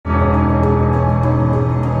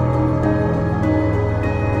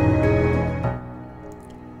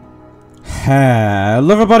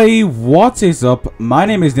Hello everybody, what is up? My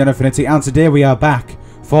name is Infinity and today we are back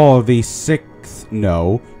for the fifth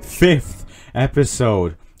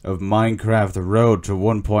episode of Minecraft Road to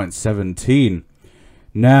 1.17.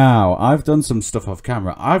 Now, I've done some stuff off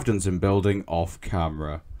camera. I've done some building off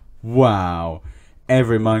camera. Wow.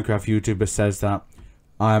 Every Minecraft YouTuber says that.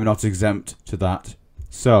 I am not exempt to that.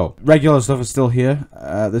 So, regular stuff is still here.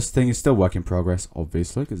 This thing is still work in progress,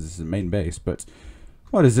 obviously, because this is the main base, but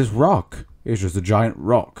what is this rock? It's just a giant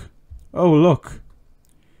rock. Oh, look.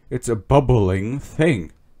 It's a bubbling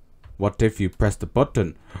thing. What if you press the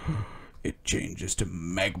button? It changes to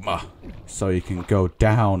magma. So you can go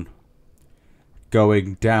down.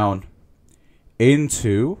 Going down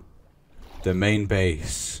into the main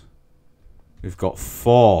base. We've got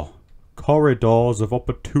 4 corridors of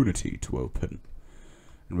opportunity to open.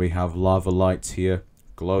 And we have lava lights here.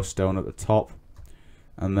 Glowstone at the top.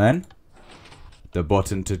 And then the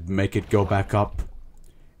button to make it go back up.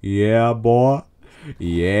 Yeah, boy.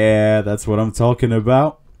 Yeah, that's what I'm talking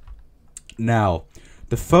about. Now,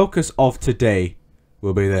 the focus of today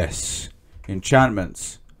will be this.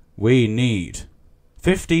 Enchantments. We need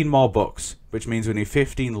 15 more books, which means we need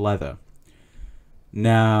 15 leather.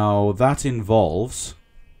 Now, that involves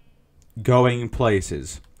going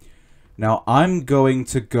places. Now, I'm going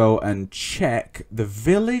to go and check the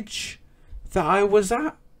village that I was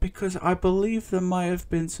at, because I believe there might have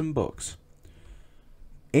been some books.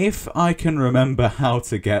 If I can remember how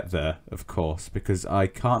to get there, of course, because I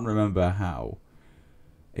can't remember how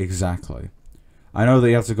exactly. I know that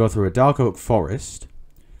you have to go through a dark oak forest,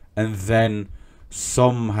 and then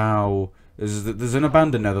somehow there's an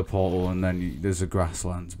abandoned nether portal, and then there's a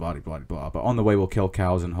grasslands, blah blah blah. But on the way we'll kill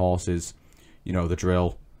cows and horses, you know the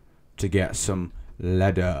drill, to get some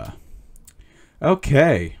leather.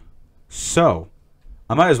 Okay, so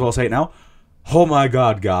I might as well say it now. Oh my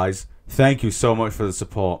god, guys. Thank you so much for the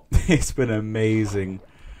support. It's been amazing.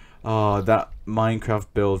 Oh, that Minecraft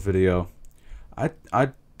build video. I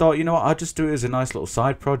thought, you know what, I'd just do it as a nice little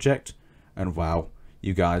side project. And wow,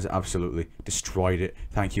 you guys absolutely destroyed it.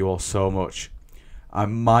 Thank you all so much. I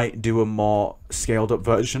might do a more scaled up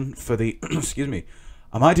version for the... excuse me.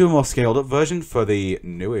 I might do a more scaled up version for the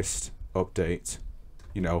newest update.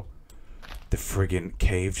 You know, the friggin'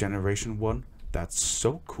 cave generation one. That's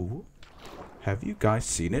so cool. Have you guys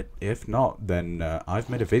seen it? If not, then I've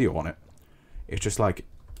made a video on it. It's just like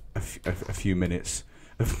a few minutes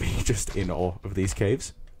of me just in awe of these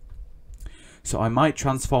caves. So I might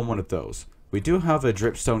transform one of those. We do have a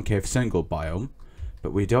dripstone cave single biome,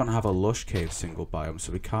 but we don't have a lush cave single biome,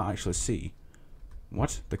 so we can't actually see.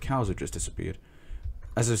 What? The cows have just disappeared.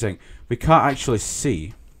 As I was saying, we can't actually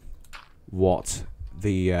see what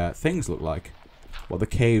the things look like. What the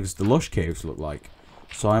caves, the lush caves look like.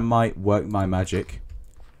 So I might work my magic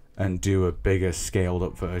and do a bigger scaled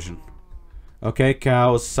up version. Okay,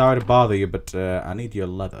 cows, sorry to bother you, but I need your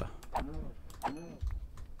leather.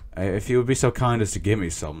 If you would be so kind as to give me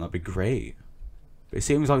some, that'd be great. But it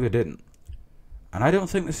seems like they didn't. And I don't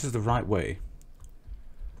think this is the right way.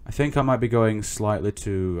 I think I might be going slightly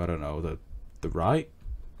to, I don't know, the right.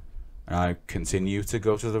 And I continue to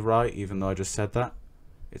go to the right, even though I just said that.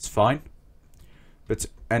 It's fine. But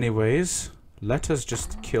anyways, let us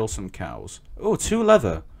just kill some cows. Oh, 2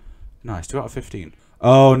 leather. Nice, 2 out of 15.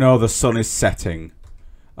 Oh no, the sun is setting.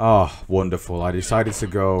 Oh, wonderful. I decided to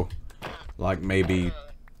go, like, maybe,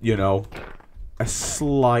 you know, a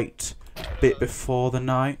slight bit before the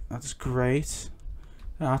night. That's great.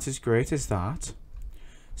 That is great, is that?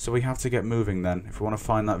 So we have to get moving then. If we want to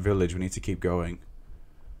find that village, we need to keep going.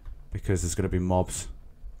 Because there's going to be mobs.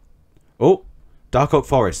 Oh, dark oak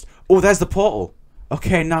forest. Oh, there's the portal.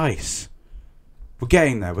 Okay, nice. We're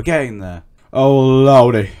getting there. We're getting there. Oh,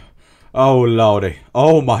 lordy. Oh, lordy.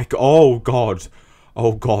 Oh, my god. Oh, god.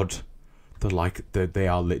 Oh, god. They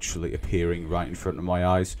are literally appearing right in front of my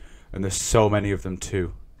eyes. And there's so many of them,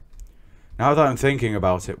 too. Now that I'm thinking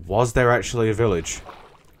about it, was there actually a village?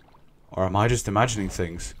 Or am I just imagining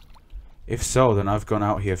things? If so, then I've gone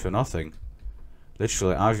out here for nothing.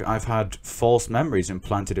 Literally, I've had false memories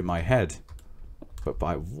implanted in my head. But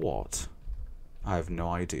by what? I have no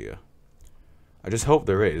idea. I just hope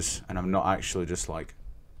there is, and I'm not actually just, like,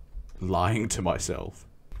 lying to myself.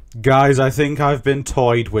 Guys, I think I've been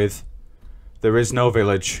toyed with. There is no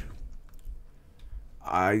village.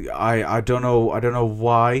 I don't know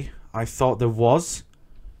why I thought there was,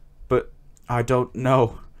 but I don't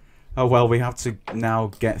know. Oh well, we have to now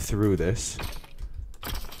get through this.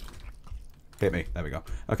 Hit me. There we go.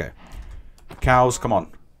 Okay. Cows, come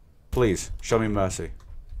on. Please, show me mercy.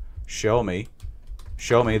 Show me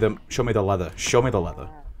the leather. Show me the leather.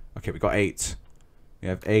 Okay, we got 8. We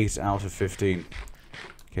have 8 out of 15.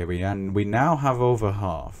 Okay, we now have over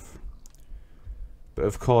half. But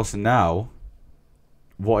of course now,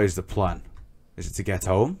 what is the plan? Is it to get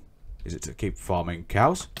home? Is it to keep farming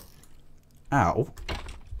cows? Ow.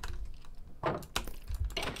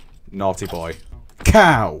 Naughty boy.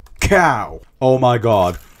 Cow! Cow! Oh my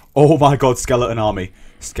god. Oh my god, skeleton army.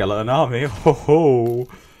 Skeleton army. Ho ho.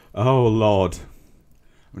 Oh lord.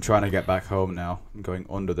 I'm trying to get back home now. I'm going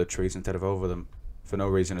under the trees instead of over them. For no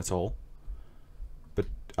reason at all. But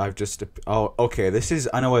I've just... Oh, okay. This is...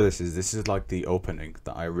 I know where this is. This is like the opening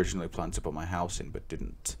that I originally planned to put my house in, but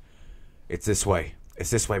didn't. It's this way. It's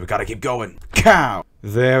this way. We gotta keep going. Cow!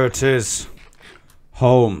 There it is.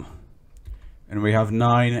 Home. And we have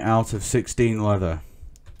 9 out of 16 leather.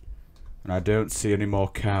 And I don't see any more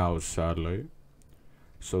cows, sadly.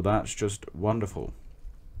 So that's just wonderful.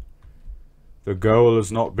 The goal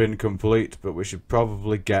has not been complete, but we should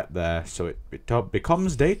probably get there so it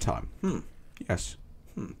becomes daytime. Yes.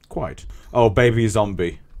 Quite. Oh, baby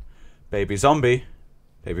zombie. Baby zombie.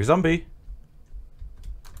 Baby zombie.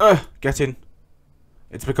 Get in.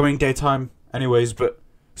 It's becoming daytime anyways, but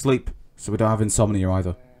sleep. So we don't have insomnia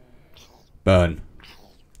either. Burn.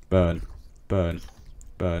 Burn. Burn.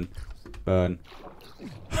 Burn. Burn.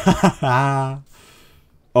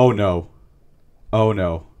 Oh no. Oh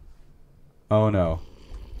no. Oh no.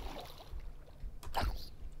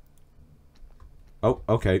 Oh,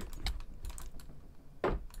 okay.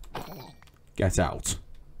 Get out.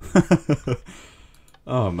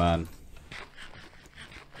 Oh man.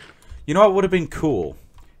 You know what would have been cool?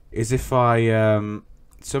 Is if I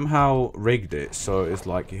somehow rigged it so it's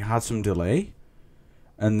like it had some delay.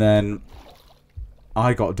 And then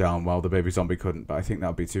I got down while the baby zombie couldn't, but I think that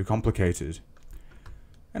would be too complicated.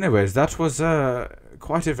 Anyways, that was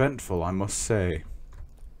quite eventful, I must say.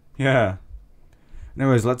 Yeah.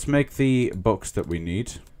 Anyways, let's make the books that we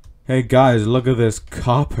need. Hey guys, look at this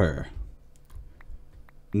copper.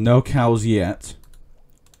 No cows yet.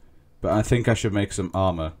 But I think I should make some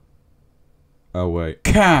armor. Oh wait.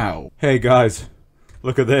 Cow! Hey guys,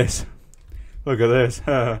 look at this. Look at this.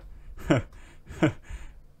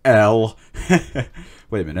 L.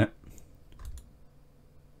 Wait a minute.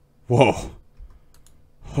 Whoa.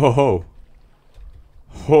 Ho ho.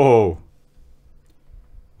 Ho.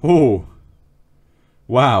 Oh.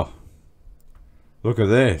 Wow. Look at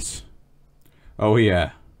this. Oh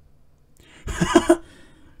yeah.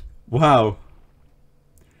 Wow.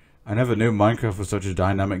 I never knew Minecraft was such a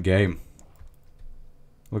dynamic game.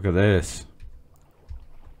 Look at this.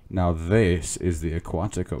 Now this is the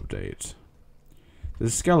aquatic update.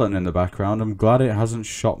 There's a skeleton in the background. I'm glad it hasn't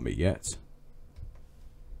shot me yet.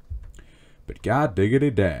 But god diggity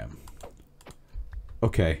damn.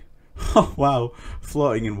 Okay. Oh wow.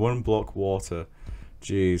 Floating in 1 block water.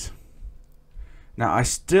 Jeez. Now I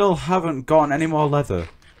still haven't gotten any more leather.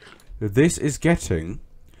 This is getting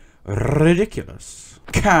ridiculous.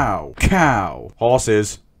 Cow. Cow.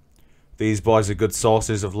 Horses. These boys are good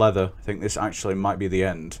sources of leather. I think this actually might be the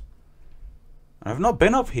end. I've not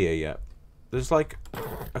been up here yet. There's like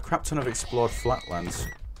a crap ton of explored flatlands.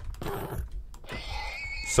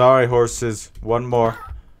 Sorry, horses. One more.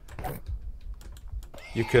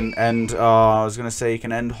 You can end... I was going to say you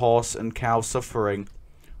can end horse and cow suffering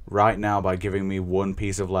right now by giving me 1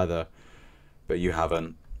 piece of leather. But you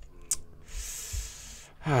haven't.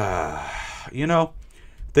 You know,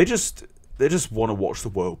 they just want to watch the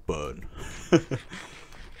world burn.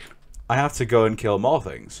 I have to go and kill more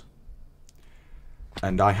things.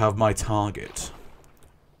 And I have my target.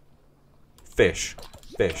 Fish.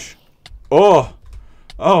 Fish. Oh!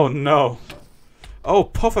 Oh no. Oh,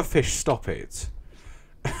 pufferfish, stop it.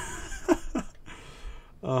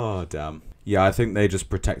 Oh, damn. Yeah, I think they just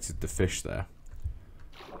protected the fish there.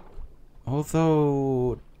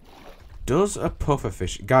 Although... Does a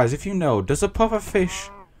pufferfish... Guys, if you know, does a pufferfish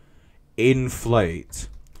inflate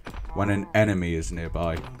when an enemy is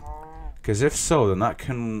nearby? Because if so, then that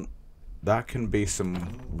can be some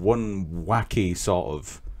one wacky sort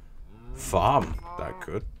of farm. That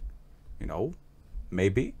could, you know,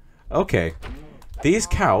 maybe. Okay, these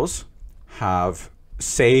cows have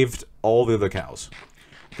saved all the other cows.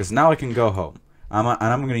 Because now I can go home. And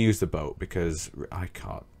I'm going to use the boat because I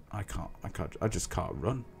just can't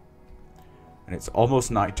run. And it's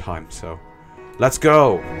almost night time, so let's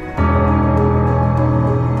go.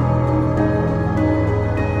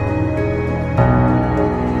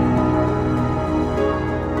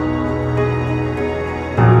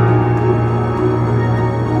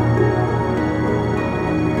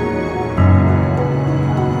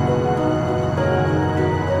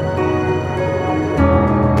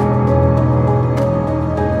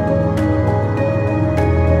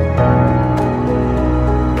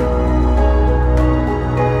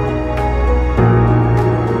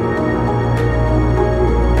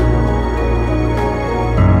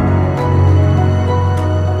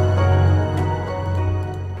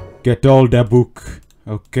 Get all the book.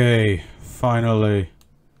 Okay, finally.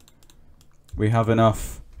 We have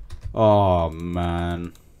enough. Oh,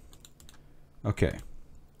 man. Okay.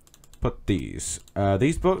 Put these.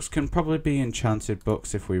 These books can probably be enchanted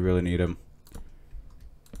books if we really need them.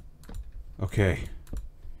 Okay.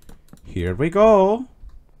 Here we go.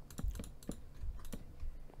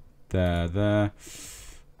 There.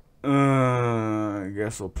 I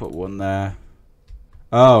guess I'll put one there.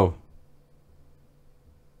 Oh.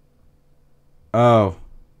 Oh.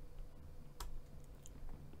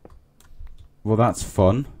 Well, that's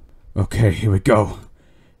fun. Okay, here we go.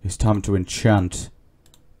 It's time to enchant.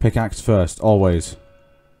 Pickaxe first, always.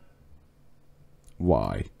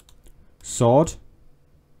 Why? Sword?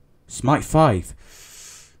 Smite 5.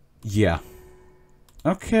 Yeah.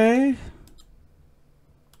 Okay.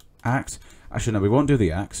 Axe. Actually, no, we won't do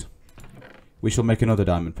the axe. We shall make another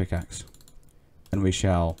diamond pickaxe. And we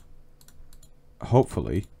shall,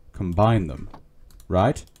 hopefully, combine them.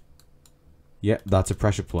 Right? Yep, that's a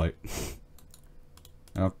pressure plate.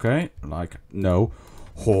 Okay, like, no.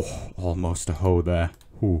 Oh, almost a hoe there.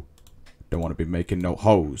 Ooh. Don't want to be making no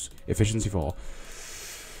hoes. Efficiency 4.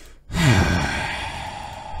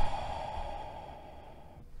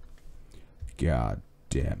 God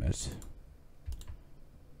damn it.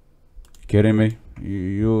 Kidding me?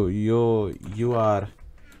 You are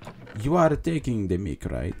taking the mic,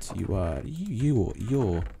 right? You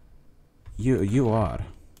are.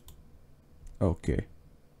 Okay.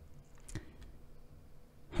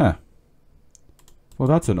 Huh. Well,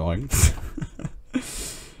 that's annoying.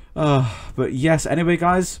 But yes, anyway,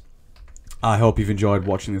 guys, I hope you've enjoyed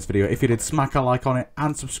watching this video. If you did, smack a like on it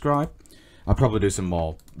and subscribe. I'll probably do some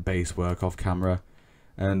more base work off camera.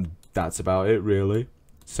 And that's about it, really.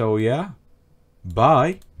 So, yeah.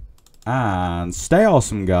 Bye. And stay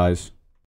awesome, guys.